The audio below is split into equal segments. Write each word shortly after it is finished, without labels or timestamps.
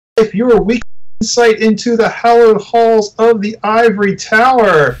Life, your weekly insight into the hallowed halls of the Ivory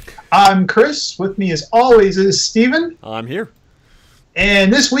Tower. I'm Chris. With me, as always, is Stephen. I'm here.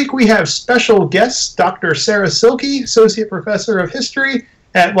 And this week we have special guest, Dr. Sarah Silkey, Associate Professor of History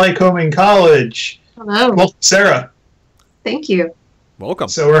at Lycoming College. Hello. Welcome, Sarah. Thank you. Welcome.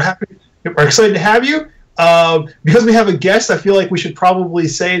 So we're excited to have you. Because we have a guest, I feel like we should probably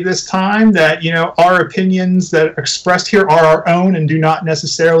say this time that, our opinions that are expressed here are our own and do not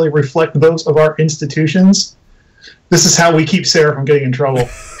necessarily reflect those of our institutions. This is how we keep Sarah from getting in trouble.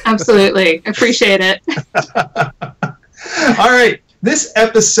 Absolutely. Appreciate it. All right. This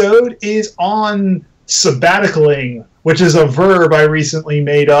episode is on sabbaticaling, which is a verb I recently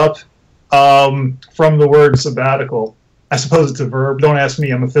made up from the word sabbatical. I suppose it's a verb. Don't ask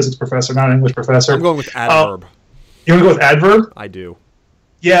me. I'm a physics professor, not an English professor. I'm going with adverb. You want to go with adverb? I do.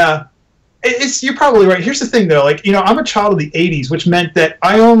 Yeah. You're probably right. Here's the thing, though. I'm a child of the 80s, which meant that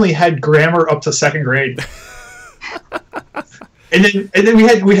I only had grammar up to second grade. and then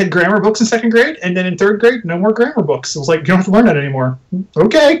we had grammar books in second grade, and then in third grade, no more grammar books. It was like, you don't have to learn that anymore.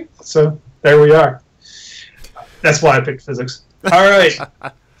 Okay. So there we are. That's why I picked physics. All right.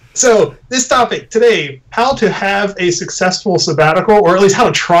 So this topic today, how to have a successful sabbatical, or at least how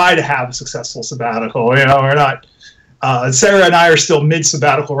to try to have a successful sabbatical. We're not. Sarah and I are still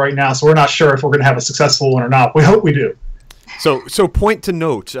mid-sabbatical right now, so we're not sure if we're going to have a successful one or not. We hope we do. So point to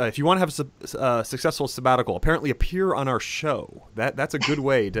note, if you want to have a successful sabbatical, apparently appear on our show. That's a good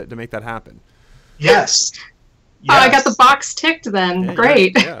way to make that happen. Yes. Oh, I got the box ticked then. Yeah,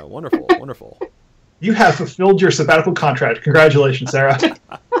 great. Yeah, wonderful, wonderful. You have fulfilled your sabbatical contract. Congratulations, Sarah.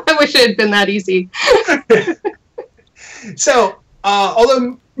 I wish it had been that easy. So,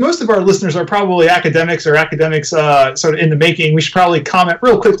 although most of our listeners are probably academics or academics sort of in the making, we should probably comment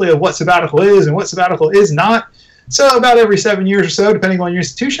real quickly on what sabbatical is and what sabbatical is not. So about every 7 years or so, depending on your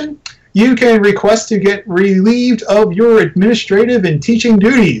institution, you can request to get relieved of your administrative and teaching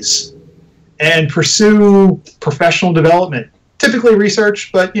duties and pursue professional development. Typically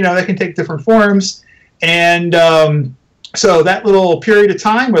research, but that can take different forms. And so that little period of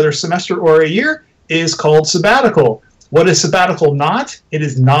time, whether semester or a year, is called sabbatical. What is sabbatical not? It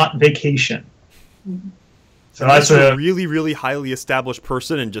is not vacation. So that's a really, really highly established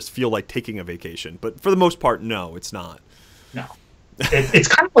person and just feel like taking a vacation. But for the most part, no, it's not. No. It's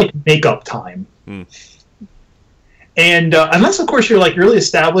kind of like makeup time. And unless, of course, you're like really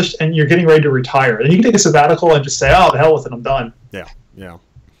established and you're getting ready to retire. Then you can take a sabbatical and just say, oh, the hell with it, I'm done. Yeah.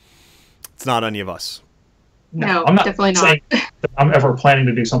 It's not any of us. No, I'm not definitely not. saying that I'm ever planning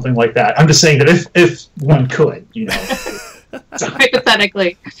to do something like that. I'm just saying that if one could, So,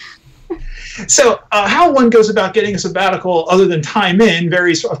 hypothetically. So how one goes about getting a sabbatical other than time in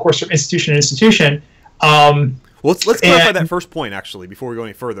varies, of course, from institution to institution. Well, let's clarify that first point, actually, before we go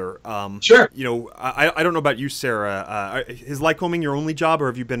any further. Sure. I don't know about you, Sarah. Is Lycoming your only job, or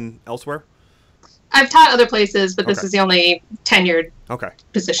have you been elsewhere? I've taught other places, but this is the only tenured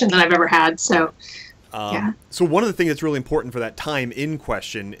position that I've ever had. So, yeah. So one of the things that's really important for that time in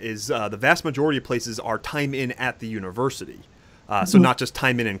question is the vast majority of places are time in at the university. So not just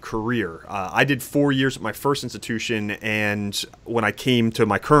time in and career. I did 4 years at my first institution, and when I came to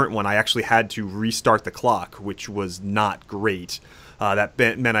my current one, I actually had to restart the clock, which was not great. That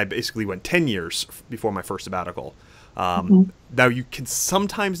meant I basically went 10 years before my first sabbatical. Now, you can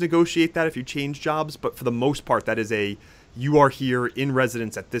sometimes negotiate that if you change jobs, but for the most part, that is you are here in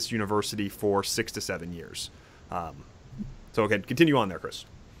residence at this university for 6 to 7 years. So, okay, continue on there, Chris.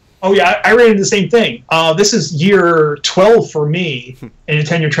 Oh, yeah, I ran into the same thing. This is year 12 for me in a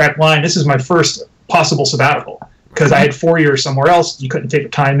tenure track line. This is my first possible sabbatical because I had 4 years somewhere else. You couldn't take the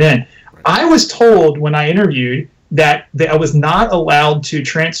time in. Right. I was told when I interviewed that I was not allowed to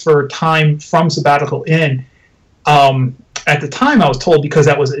transfer time from sabbatical in. At the time, I was told because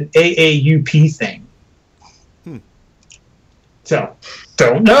that was an AAUP thing. So,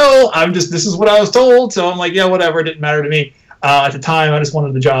 don't know. This is what I was told. So I'm like, yeah, whatever. It didn't matter to me. At the time, I just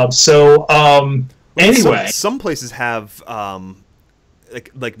wanted the job. So, anyway. Some places have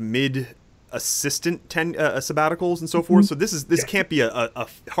like mid-assistant sabbaticals and so forth. So this can't be a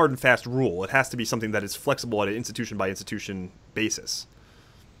hard and fast rule. It has to be something that is flexible at an institution-by-institution basis.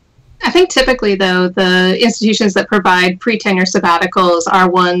 I think typically, though, the institutions that provide pre-tenure sabbaticals are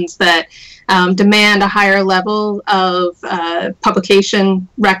ones that demand a higher level of publication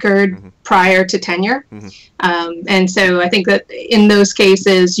record prior to tenure. And so I think that in those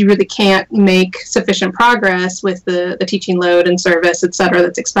cases, you really can't make sufficient progress with the teaching load and service, et cetera,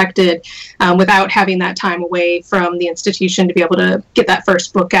 that's expected without having that time away from the institution to be able to get that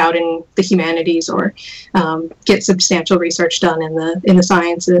first book out in the humanities or get substantial research done in the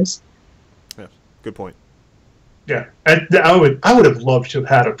sciences. Yeah, good point. Yeah, I would have loved to have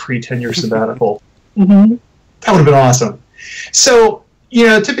had a pre-tenure sabbatical. That would have been awesome. So, you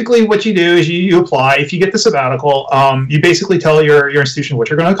know, typically what you do is you apply. If you get the sabbatical, you basically tell your institution what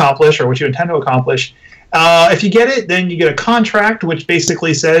you're going to accomplish or what you intend to accomplish. If you get it, then you get a contract, which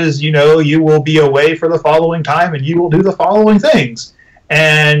basically says, you know, you will be away for the following time and you will do the following things.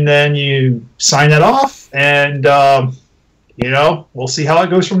 And then you sign that off, and, you know, we'll see how it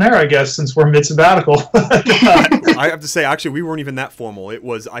goes from there, I guess, since we're mid-sabbatical. I have to say, actually, we weren't even that formal. It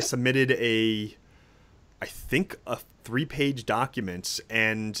was, I submitted I think a 3-page document,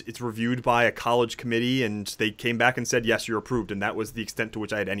 and it's reviewed by a college committee, and they came back and said, yes, you're approved, and that was the extent to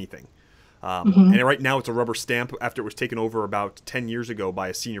which I had anything. And right now it's a rubber stamp after it was taken over about 10 years ago by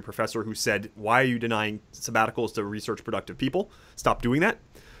a senior professor who said, why are you denying sabbaticals to research productive people? Stop doing that.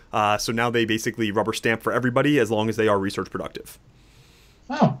 So now they basically rubber stamp for everybody as long as they are research productive.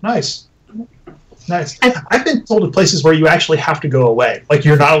 Oh, nice. Nice. I've been told of places where you actually have to go away. Like,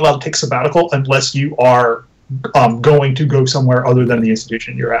 you're not allowed to take sabbatical unless you are going to go somewhere other than the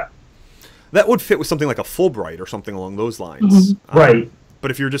institution you're at. That would fit with something like a Fulbright or something along those lines. Right. But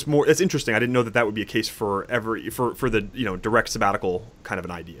if you're just more, it's interesting. I didn't know that would be a case for the, you know, direct sabbatical kind of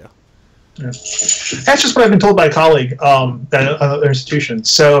an idea. Yeah. That's just what I've been told by a colleague at other institutions.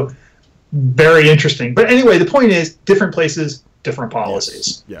 So very interesting. But anyway, the point is, different places, different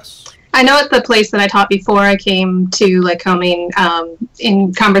policies. Yes. I know at the place that I taught before, I came to Lycoming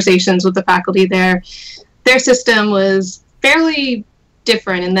in conversations with the faculty there. Their system was fairly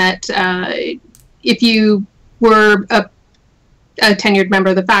different in that if you were a tenured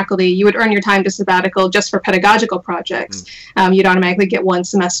member of the faculty, you would earn your time to sabbatical just for pedagogical projects. You'd automatically get 1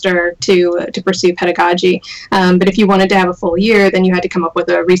 semester to pursue pedagogy. But if you wanted to have a full year, then you had to come up with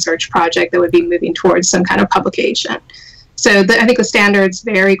a research project that would be moving towards some kind of publication. So I think the standards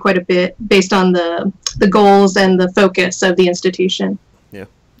vary quite a bit based on the goals and the focus of the institution. Yeah.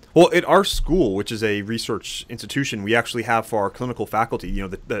 Well, at our school, which is a research institution, we actually have for our clinical faculty, you know,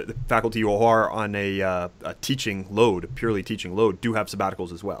 the faculty who are on a teaching load, purely teaching load, do have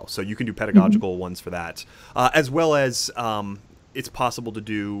sabbaticals as well. So you can do pedagogical ones for that, as well as it's possible to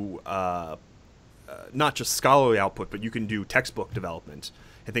do not just scholarly output, but you can do textbook development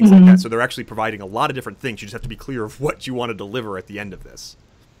and things like that. So they're actually providing a lot of different things. You just have to be clear of what you want to deliver at the end of this.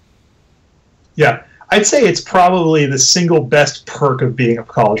 Yeah. I'd say it's probably the single best perk of being a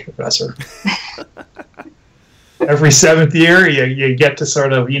college professor. Every 7th year, you get to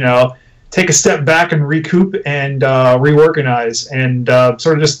sort of, you know, take a step back and recoup and reorganize and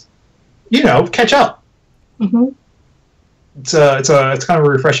sort of just, you know, catch up. It's kind of a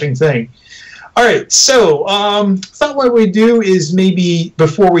refreshing thing. All right, so thought what we do is maybe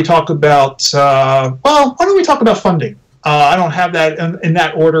before we talk about, well, why don't we talk about funding? I don't have that in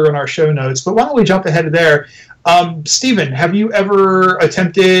that order in our show notes, but why don't we jump ahead of there? Stephen, have you ever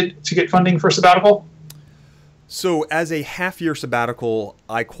attempted to get funding for sabbatical? So as a half-year sabbatical,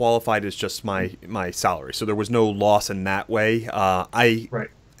 I qualified as just my salary, so there was no loss in that way. I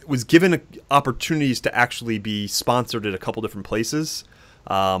was given opportunities to actually be sponsored at a couple different places.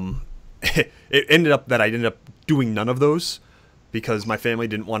 It ended up that I ended up doing none of those, because my family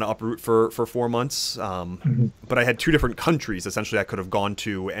didn't want to uproot for 4 months. But I had 2 different countries, essentially, I could have gone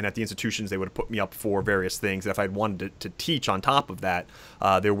to, and at the institutions, they would have put me up for various things. And if I'd wanted to teach on top of that,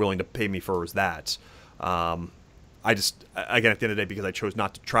 they were willing to pay me for that. I just, again, at the end of the day, because I chose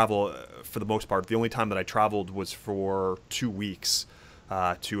not to travel for the most part, the only time that I traveled was for 2 weeks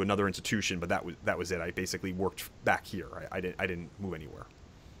to another institution, but that was it. I basically worked back here. I didn't move anywhere.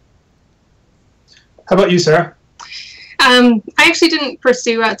 How about you, Sarah? I actually didn't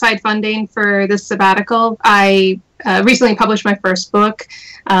pursue outside funding for this sabbatical. I recently published my first book,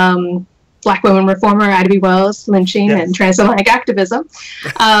 Black Women Reformer, Ida B. Wells, Lynching, and Transatlantic Activism.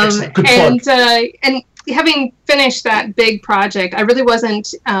 And having finished that big project, I really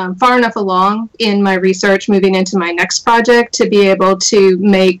wasn't far enough along in my research moving into my next project to be able to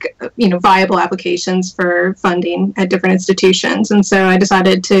make, you know, viable applications for funding at different institutions. And so I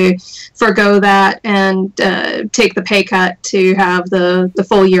decided to forego that and take the pay cut to have the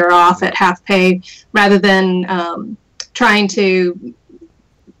full year off at half pay, rather than trying to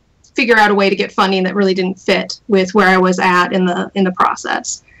figure out a way to get funding that really didn't fit with where I was at in the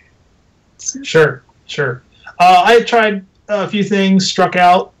process. Sure. I tried a few things struck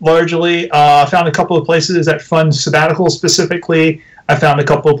out largely. I found a couple of places that fund sabbatical specifically. I found a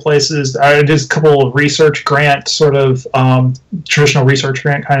couple of places. I did a couple of research grant, sort of traditional research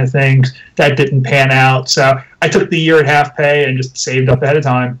grant kind of things that didn't pan out. So I took the year at half pay and just saved up ahead of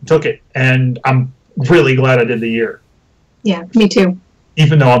time, took it, and I'm really glad I did the year. Yeah, me too.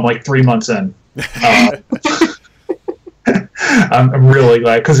 Even though I'm like 3 months in, I'm really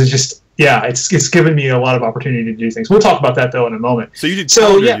glad because it's just, yeah, it's given me a lot of opportunity to do things. We'll talk about that though in a moment. So you did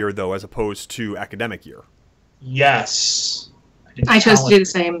calendar year though, as opposed to academic year. Yes, I chose to do the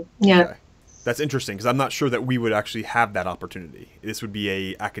same. Yeah, okay. That's interesting because I'm not sure that we would actually have that opportunity. This would be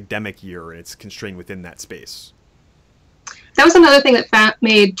a academic year, and it's constrained within that space. That was another thing that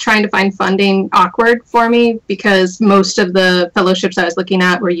made trying to find funding awkward for me, because most of the fellowships I was looking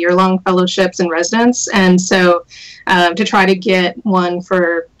at were year-long fellowships in residence. And so to try to get one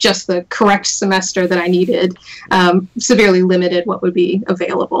for just the correct semester that I needed severely limited what would be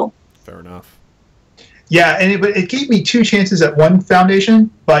available. Fair enough. Yeah, and it gave me 2 chances at one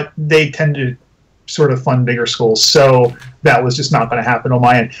foundation, but they tend to sort of fund bigger schools, so that was just not going to happen on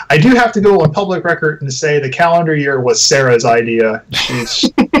my end. I do have to go on public record and say the calendar year was Sarah's idea.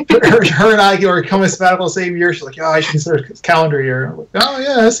 Her and I were coming to sabbatical the same year. She's like, "Oh, I should consider calendar year." I'm like, "Oh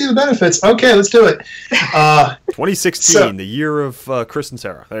yeah, I see the benefits. Okay, let's do it." 2016, the year of Chris and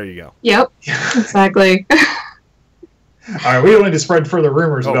Sarah. There you go. Yep, exactly. All right, we don't need to spread further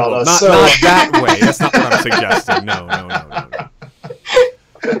rumors about us. Not that way. That's not what I'm suggesting. No.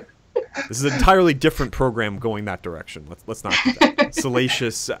 This is an entirely different program going that direction. Let's not do that.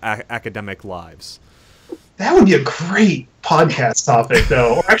 Salacious academic lives. That would be a great podcast topic,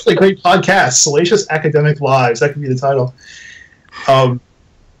 though. Or actually a great podcast, Salacious Academic Lives. That could be the title.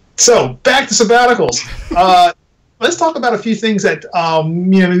 So, back to sabbaticals. Let's talk about a few things that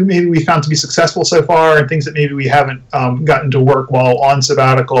maybe we found to be successful so far, and things that maybe we haven't gotten to work while on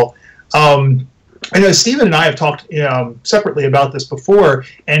sabbatical. I know Stephen and I have talked separately about this before,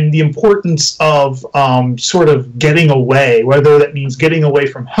 and the importance of sort of getting away, whether that means getting away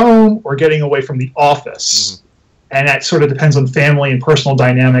from home or getting away from the office. Mm-hmm. And that sort of depends on family and personal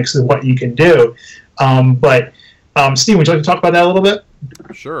dynamics and what you can do. But Steve, would you like to talk about that a little bit?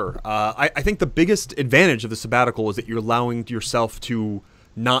 Sure. I think the biggest advantage of the sabbatical is that you're allowing yourself to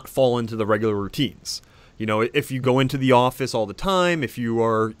not fall into the regular routines. You know, if you go into the office all the time, if you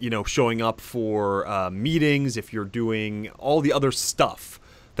are, showing up for meetings, if you're doing all the other stuff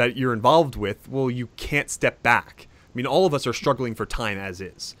that you're involved with, well, you can't step back. I mean, all of us are struggling for time as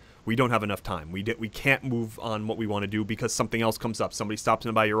is. We don't have enough time. We can't move on what we want to do because something else comes up. Somebody stops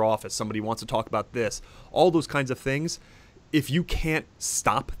in by your office. Somebody wants to talk about this. All those kinds of things. If you can't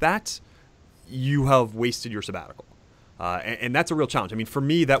stop that, you have wasted your sabbatical. And that's a real challenge. I mean, for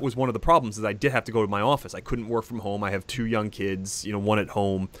me, that was one of the problems is I did have to go to my office. I couldn't work from home. I have 2 young kids, one at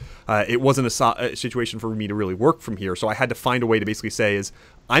home. It wasn't a situation for me to really work from here. So I had to find a way to basically say is,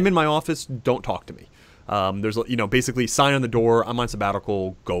 I'm in my office, don't talk to me. There's, basically sign on the door, I'm on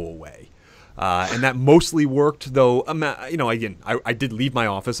sabbatical, go away. And that mostly worked, though, again, I did leave my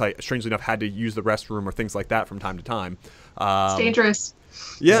office. I, strangely enough, had to use the restroom or things like that from time to time. It's dangerous.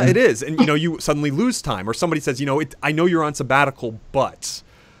 Yeah, it is. And, you suddenly lose time. Or somebody says, I know you're on sabbatical, but,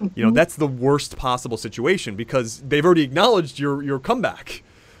 that's the worst possible situation because they've already acknowledged your comeback.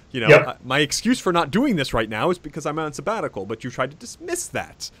 Yep. My excuse for not doing this right now is because I'm on sabbatical, but you tried to dismiss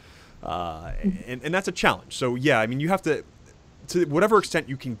that. And that's a challenge. So, yeah, I mean, you have to whatever extent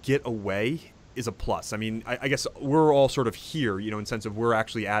you can get away is a plus. I mean, I guess we're all sort of here, in the sense of we're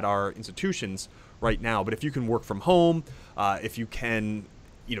actually at our institutions right now. But if you can work from home, if you can,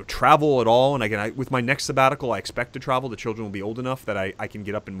 travel at all. And again, with my next sabbatical, I expect to travel. The children will be old enough that I can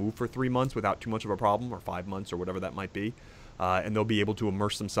get up and move for 3 months without too much of a problem, or 5 months or whatever that might be. And they'll be able to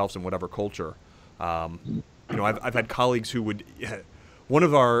immerse themselves in whatever culture. I've had colleagues who would, one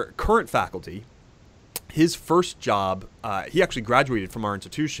of our current faculty, his first job, he actually graduated from our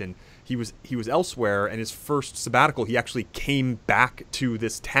institution. He was elsewhere, and his first sabbatical, he actually came back to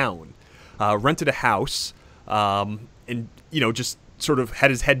this town, rented a house, and just sort of had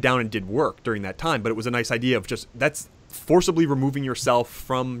his head down and did work during that time. But it was a nice idea of that's forcibly removing yourself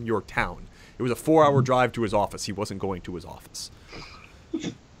from your town. It was a 4-hour drive to his office. He wasn't going to his office.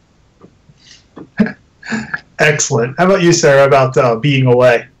 Excellent. How about you, Sarah, about being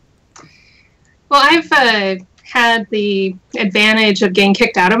away? Well, I've had the advantage of getting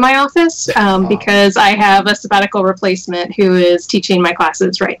kicked out of my office because I have a sabbatical replacement who is teaching my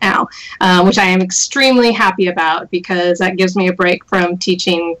classes right now, which I am extremely happy about because that gives me a break from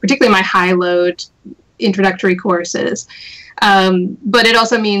teaching, particularly my high-load introductory courses. But it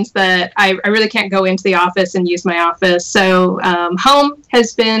also means that I really can't go into the office and use my office. So home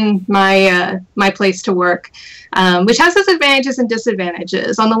has been my place to work, which has its advantages and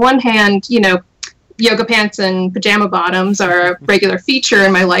disadvantages. On the one hand, you know, yoga pants and pajama bottoms are a regular feature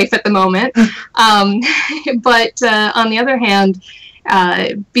in my life at the moment. But on the other hand,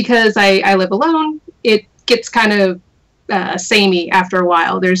 because I live alone, it gets kind of samey after a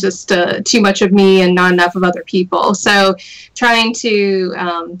while. There's just too much of me and not enough of other people. So trying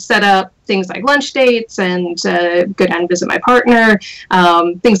to set up things like lunch dates and go down and visit my partner,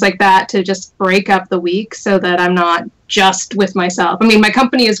 things like that, to just break up the week so that I'm not just with myself. I mean, my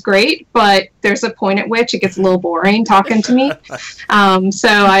company is great, but there's a point at which it gets a little boring talking to me. So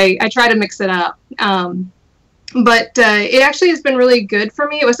I try to mix it up. But it actually has been really good for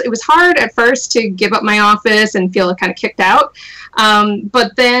me. It was hard at first to give up my office and feel kind of kicked out.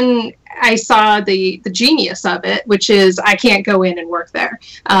 But then I saw the genius of it, which is I can't go in and work there.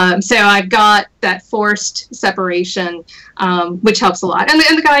 So I've got that forced separation, which helps a lot. And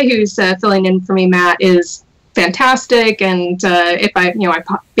the guy who's filling in for me, Matt, is fantastic. And if I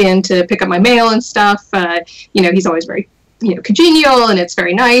pop in to pick up my mail and stuff, he's always very congenial, and it's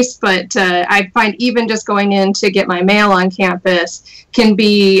very nice. But I find even just going in to get my mail on campus can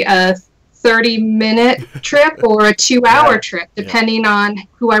be a 30-minute trip or a 2-hour trip, depending on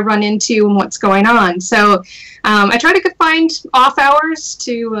who I run into and what's going on. So I try to find off hours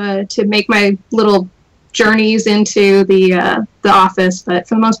to make my little journeys into the office, but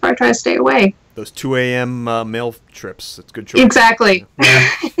for the most part, I try to stay away. Those 2 a.m. Mail trips, it's a good choice. Exactly.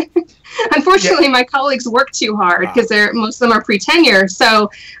 Yeah. Unfortunately, my colleagues work too hard because most of them are pre-tenure. So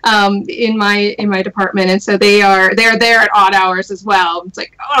in my department, and so they're there at odd hours as well. It's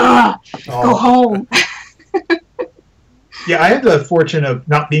like, go home. Yeah, I have the fortune of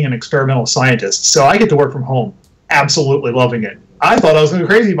not being an experimental scientist, so I get to work from home. Absolutely loving it. I thought I was going to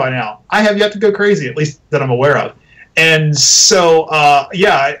go crazy by now. I have yet to go crazy, at least that I'm aware of. And so,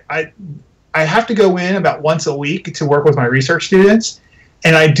 I have to go in about once a week to work with my research students.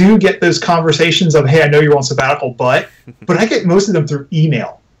 And I do get those conversations of, hey, I know you're on sabbatical, but I get most of them through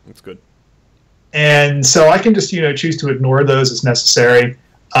email. That's good. And so I can just, choose to ignore those as necessary,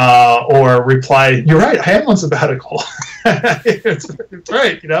 or reply, you're right, I am on sabbatical. it's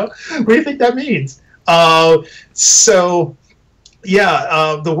right, What do you think that means? The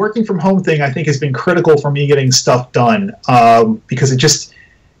working from home thing, I think, has been critical for me getting stuff done, because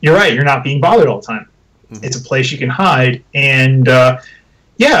you're right, you're not being bothered all the time. Mm-hmm. It's a place you can hide. And,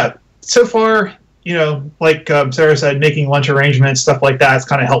 so far, like Sarah said, making lunch arrangements, stuff like that, it's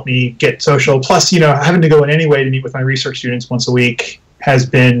kind of helped me get social. Plus, having to go in anyway to meet with my research students once a week has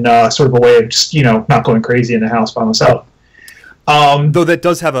been sort of a way of just, not going crazy in the house by myself. Though that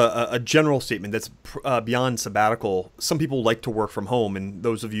does have a general statement that's beyond sabbatical. Some people like to work from home, and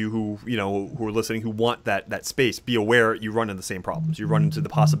those of you who who are listening who want that space, be aware you run into the same problems. You run into the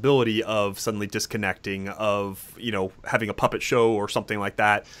possibility of suddenly disconnecting, of having a puppet show or something like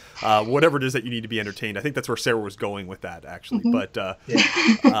that. Whatever it is that you need to be entertained. I think that's where Sarah was going with that, actually.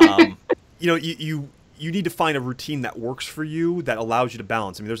 Mm-hmm. But you need to find a routine that works for you, that allows you to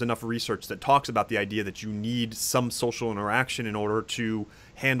balance. I mean, there's enough research that talks about the idea that you need some social interaction in order to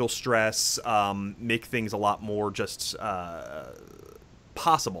handle stress, make things a lot more just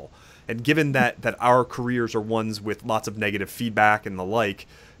possible. And given that our careers are ones with lots of negative feedback and the like,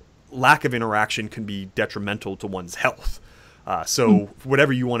 lack of interaction can be detrimental to one's health. So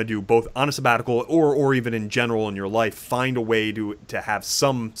whatever you want to do, both on a sabbatical or even in general in your life, find a way to have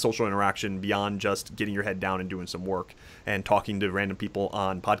some social interaction beyond just getting your head down and doing some work and talking to random people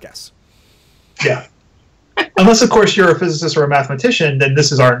on podcasts. Yeah. Unless, of course, you're a physicist or a mathematician, then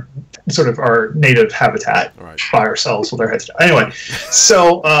this is our native habitat by ourselves with our heads down. Anyway,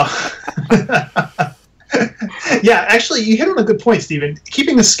 so... yeah, actually, you hit on a good point, Stephen.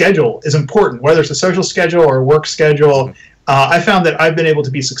 Keeping a schedule is important, whether it's a social schedule or a work schedule. I found that I've been able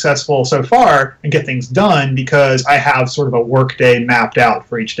to be successful so far and get things done because I have sort of a work day mapped out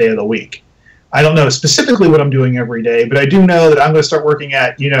for each day of the week. I don't know specifically what I'm doing every day, but I do know that I'm going to start working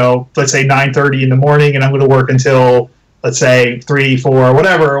at, let's say 9:30 in the morning, and I'm going to work until, let's say, 3, 4,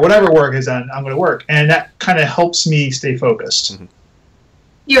 whatever work is done, I'm going to work. And that kind of helps me stay focused. Mm-hmm.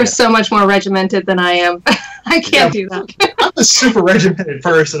 You're so much more regimented than I am. I can't do that. I'm a super regimented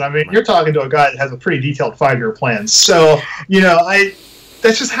person. I mean, you're talking to a guy that has a pretty detailed 5-year plan. So,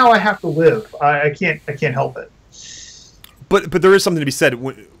 that's just how I have to live. I can't help it. But there is something to be said.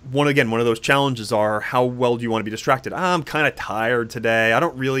 One of those challenges are, how well do you want to be distracted? I'm kind of tired today. I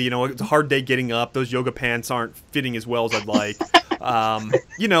don't really, it's a hard day getting up. Those yoga pants aren't fitting as well as I'd like. What's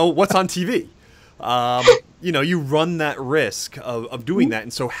on TV? you know, you run that risk of doing that.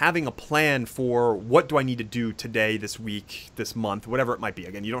 And so having a plan for what do I need to do today, this week, this month, whatever it might be.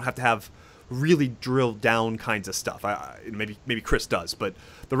 Again, you don't have to have really drilled down kinds of stuff. Maybe Chris does, but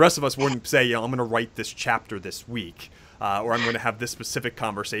the rest of us wouldn't say, you know, I'm going to write this chapter this week, or I'm going to have this specific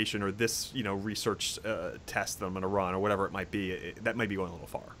conversation or this, you know, research test that I'm going to run or whatever it might be. That might be going a little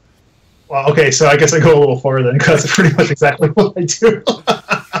far. Well, okay, so I guess I go a little farther then, because it's pretty much exactly what I do.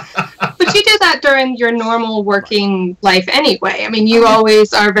 But you do that during your normal working life anyway. I mean, you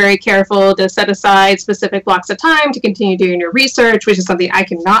always are very careful to set aside specific blocks of time to continue doing your research, which is something I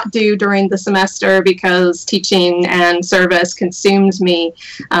cannot do during the semester because teaching and service consumes me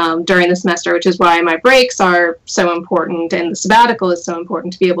during the semester, which is why my breaks are so important and the sabbatical is so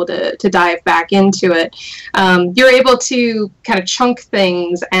important to be able to dive back into it. You're able to kind of chunk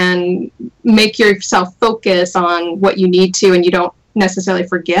things and make yourself focus on what you need to, and you don't necessarily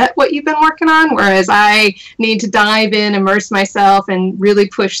forget what you've been working on, whereas I need to dive in, immerse myself, and really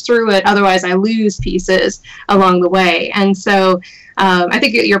push through it. Otherwise, I lose pieces along the way. And so I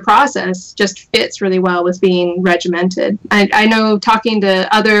think your process just fits really well with being regimented. I know talking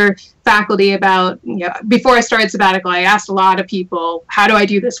to other faculty about, you know, before I started Sabbatical, I asked a lot of people, how do I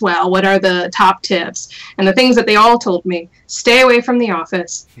do this well? What are the top tips? And the things that they all told me: stay away from the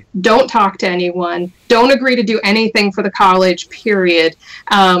office, don't talk to anyone, don't agree to do anything for the college, period.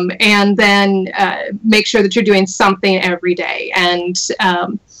 And then make sure that you're doing something every day. And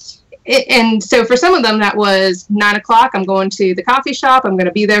so for some of them, that was 9 o'clock. I'm going to the coffee shop. I'm going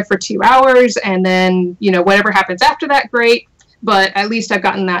to be there for 2 hours. And then, you know, whatever happens after that, great. But at least I've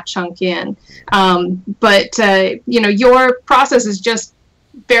gotten that chunk in. You know, your process is just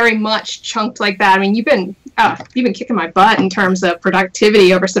very much chunked like that. I mean, you've been kicking my butt in terms of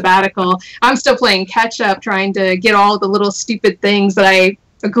productivity over Sabbatical. I'm still playing catch up, trying to get all the little stupid things that I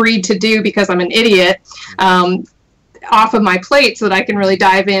agreed to do because I'm an idiot off of my plate, so that I can really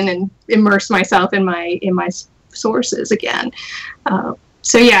dive in and immerse myself in my sources again.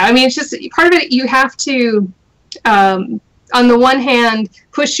 So yeah, I mean, it's just part of it. You have to, on the one hand,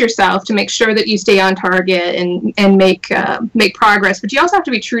 push yourself to make sure that you stay on target and make progress, but you also have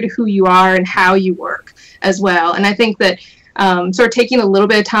to be true to who you are and how you work as well. And I think that sort of taking a little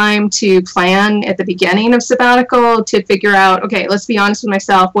bit of time to plan at the beginning of Sabbatical to figure out, okay, let's be honest with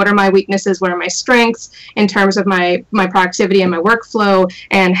myself. What are my weaknesses? What are my strengths in terms of my productivity and my workflow?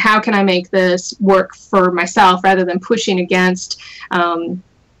 And how can I make this work for myself rather than pushing against type?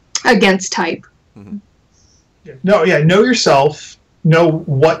 Mm-hmm. Know yourself,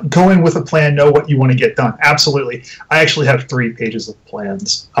 go in with a plan, know what you want to get done. Absolutely. I actually have 3 pages of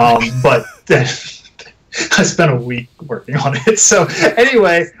plans, but I spent a week working on it. So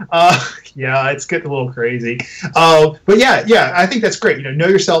anyway, yeah, it's getting a little crazy. But yeah, I think that's great. You know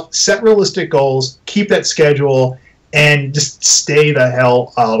yourself, set realistic goals, keep that schedule, and just stay the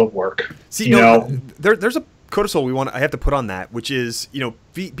hell out of work. See, there's a codicil I have to put on that, which is, you know,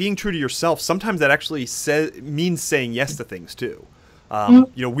 being true to yourself. Sometimes that actually means saying yes to things too. You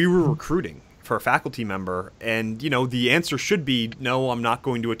know, we were recruiting for a faculty member, and, you know, the answer should be, no, I'm not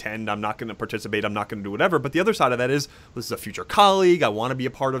going to attend, I'm not going to participate, I'm not going to do whatever. But the other side of that is, this is a future colleague, I want to be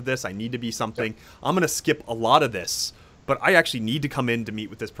a part of this, I need to be something. I'm going to skip a lot of this, but I actually need to come in to meet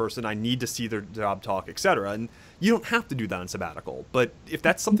with this person, I need to see their job talk, etc. And you don't have to do that on Sabbatical, but if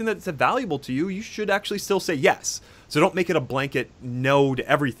that's something that's valuable to you, you should actually still say yes. So don't make it a blanket no to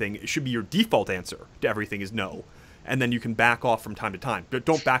everything. It should be your default answer to everything is no, and then you can back off from time to time, but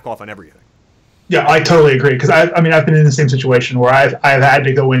don't back off on everything. Yeah, I totally agree, because I mean, I've been in the same situation where I've had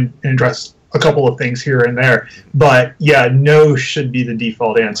to go in and address a couple of things here and there, but yeah, no should be the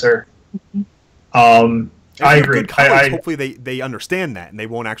default answer. I agree. Hopefully they understand that, and they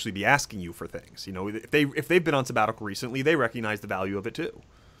won't actually be asking you for things. You know, if they've been on Sabbatical recently, they recognize the value of it too.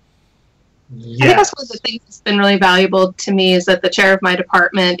 Yes. I think that's one of the things that's been really valuable to me is that the chair of my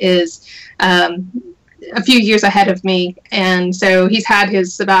department is a few years ahead of me, and so he's had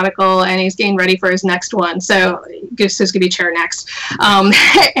his sabbatical and he's getting ready for his next one. So he's going to be chair next.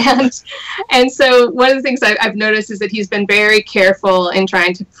 And so one of the things I've noticed is that he's been very careful in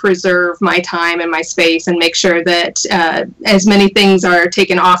trying to preserve my time and my space and make sure that as many things are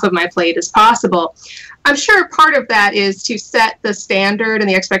taken off of my plate as possible. I'm sure part of that is to set the standard and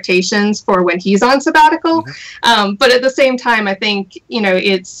the expectations for when he's on sabbatical. Mm-hmm. But at the same time, I think, you know,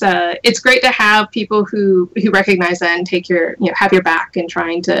 it's great to have people who recognize that and take have your back and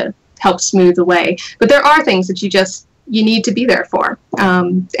trying to help smooth the way. But there are things that you just you need to be there for.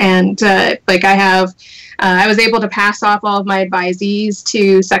 Like I was able to pass off all of my advisees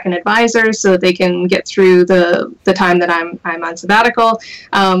to second advisors so that they can get through the time that I'm on sabbatical.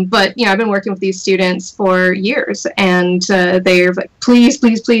 But I've been working with these students for years, and they're like, please,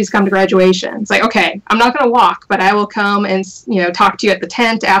 please, please come to graduation. It's like, okay, I'm not going to walk, but I will come and talk to you at the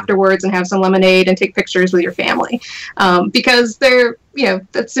tent afterwards and have some lemonade and take pictures with your family, because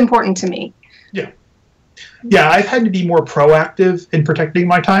that's important to me. Yeah, I've had to be more proactive in protecting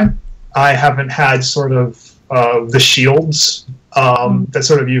my time. I haven't had sort of the shields that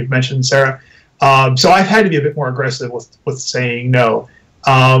sort of you've mentioned, Sarah. So I've had to be a bit more aggressive with saying no.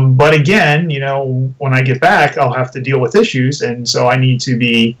 But again, when I get back, I'll have to deal with issues, and so I need to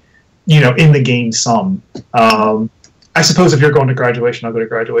be, in the game some. I suppose if you're going to graduation, I'll go to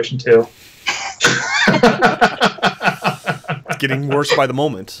graduation too. It's getting worse by the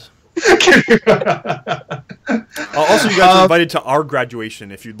moment. Also, you guys are invited to our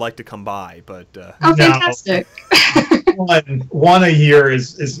graduation if you'd like to come by. But oh, fantastic! one a year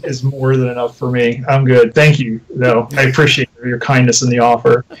is more than enough for me. I'm good, thank you. Though I appreciate your kindness in the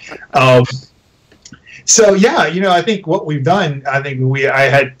offer. So yeah, I think what we've done, I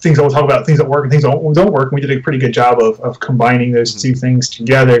had things that we'll talk about, things that work and things that don't work. And we did a pretty good job of combining those two things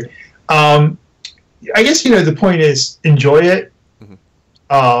together. I guess the point is enjoy it.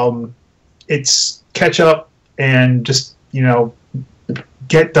 It's catch up and just,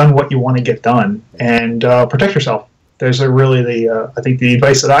 get done what you want to get done, and protect yourself. There's I think the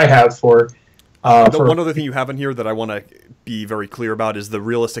advice that I have for one other thing you have in here that I want to be very clear about is the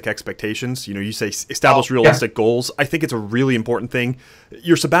realistic expectations. You say establish realistic goals. I think it's a really important thing.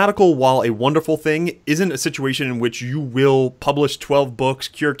 Your sabbatical, while a wonderful thing, isn't a situation in which you will publish 12 books,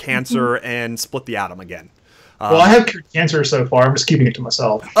 cure cancer, and split the atom again. Well, I have cured cancer so far. I'm just keeping it to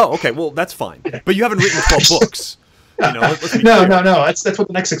myself. Oh, okay. Well, that's fine. But you haven't written 12 books. Let's be no. clear. That's what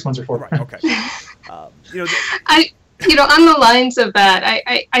the next 6 months are for. Right. Okay. On the lines of that,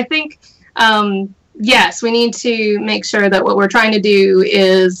 I think, yes, we need to make sure that what we're trying to do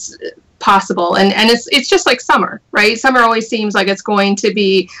is possible, and it's just like summer, right? Summer always seems like it's going to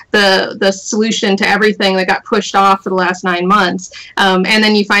be the solution to everything that got pushed off for the last 9 months, and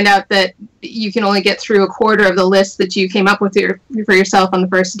then you find out that you can only get through a quarter of the list that you came up with for yourself on the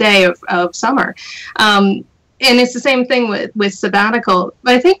first day of summer, and it's the same thing with sabbatical.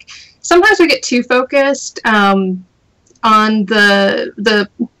 But I think sometimes we get too focused on the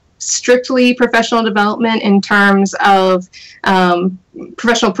strictly professional development in terms of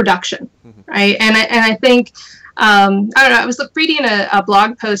professional production, right? And I think I don't know. I was reading a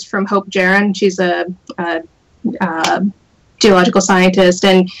blog post from Jahren. She's a geological scientist,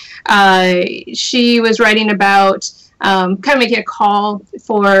 and she was writing about kind of making a call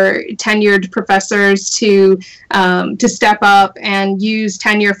for tenured professors to step up and use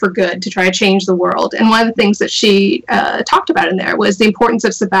tenure for good to try to change the world. And one of the things that she talked about in there was the importance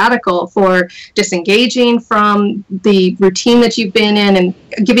of sabbatical for disengaging from the routine that you've been in and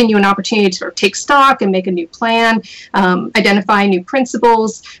giving you an opportunity to sort of take stock and make a new plan, identify new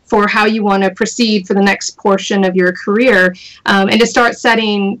principles for how you want to proceed for the next portion of your career, and to start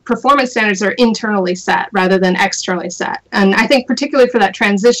setting performance standards that are internally set rather than externally set. And I think particularly for that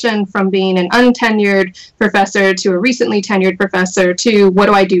transition from being an untenured professor to a recently tenured professor to what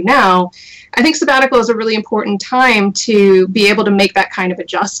do I do now, I think sabbatical is a really important time to be able to make that kind of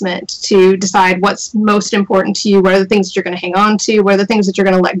adjustment, to decide what's most important to you, what are the things that you're going to hang on to, what are the things that you're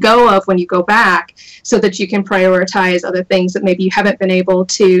going to let go of when you go back, so that you can prioritize other things that maybe you haven't been able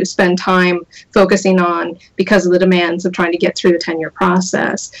to spend time focusing on because of the demands of trying to get through the tenure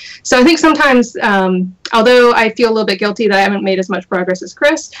process. So I think sometimes, although I feel a little bit guilty that I haven't made as much progress as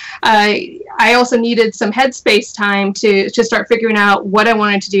Chris, I also needed some headspace time to start figuring out what I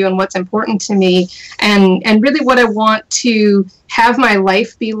wanted to do and what's important to me, and really what I want to have my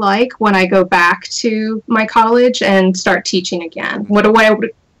life be like when I go back to my college and start teaching again. What do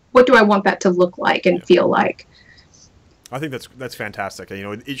I want that to look like and feel like? I think that's fantastic.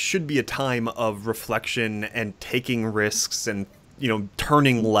 It should be a time of reflection and taking risks and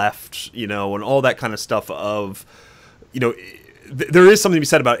turning left, and all that kind of stuff of, there is something to be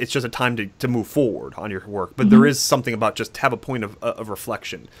said about it's just a time to move forward on your work, but there is something about just have a point of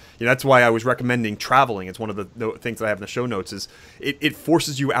reflection. That's why I was recommending traveling. It's one of the things that I have in the show notes is it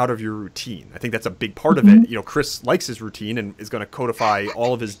forces you out of your routine. I think that's a big part of it. Chris likes his routine and is going to codify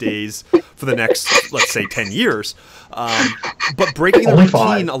all of his days for the next, let's say, 10 years. But breaking the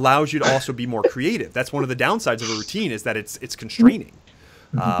routine allows you to also be more creative. That's one of the downsides of a routine is that it's constraining.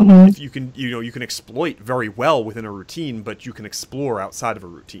 If you can, you can exploit very well within a routine, but you can explore outside of a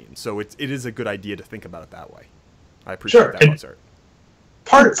routine. So it is a good idea to think about it that way. I appreciate Sure. that one, Sarah.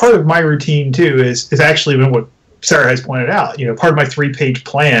 Part of my routine too is actually what Sarah has pointed out. Part of my 3-page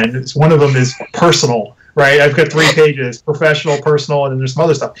plan is one of them is personal, right? I've got 3 pages: professional, personal, and then there's some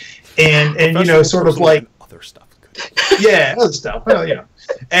other stuff. And sort of like other stuff. Yeah, other stuff. Well,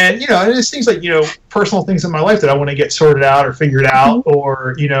 and there's things like personal things in my life that I want to get sorted out or figured out,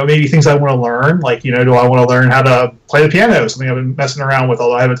 or maybe things I want to learn. Like do I want to learn how to play the piano? Something I've been messing around with,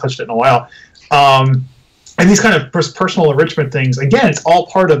 although I haven't touched it in a while. And these kind of personal enrichment things, again, it's all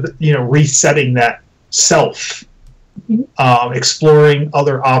part of resetting that self, exploring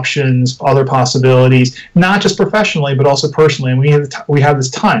other options, other possibilities, not just professionally but also personally. And we have this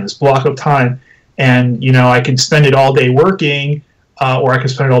time, this block of time, and I can spend it all day working, or I can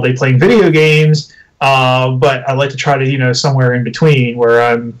spend it all day playing video games. But I like to try to somewhere in between where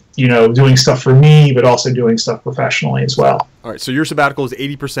I'm doing stuff for me, but also doing stuff professionally as well. All right, so your sabbatical is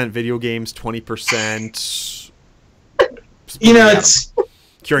 80% video games, 20%. It's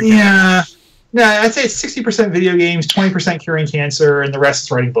curing cancer. No, I'd say it's 60% video games, 20% curing cancer, and the rest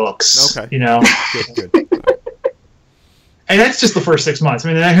is writing books. Okay, good. And that's just the first 6 months.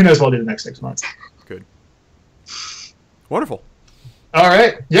 I mean, who knows what I'll do the next 6 months. Good, wonderful. All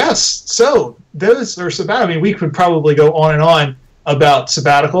right. Yes. So those are sabbatical. I mean, we could probably go on and on about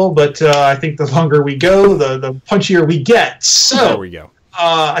sabbatical, but I think the longer we go, the punchier we get. So there we go.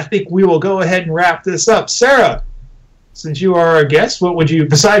 I think we will go ahead and wrap this up. Sarah, since you are our guest, what would you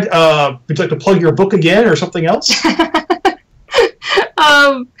would you like to plug your book again or something else?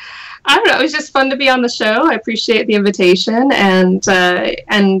 I don't know. It was just fun to be on the show. I appreciate the invitation, and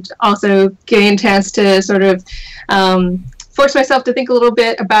also getting a chance to sort of force myself to think a little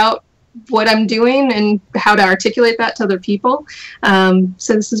bit about what I'm doing and how to articulate that to other people.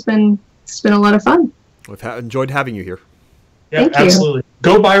 So this has been a lot of fun. We've enjoyed having you here. Yeah, absolutely.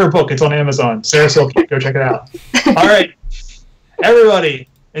 Go buy her book. It's on Amazon. Sarah Silkey. Go check it out. All right, everybody.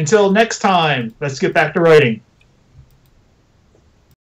 Until next time, let's get back to writing.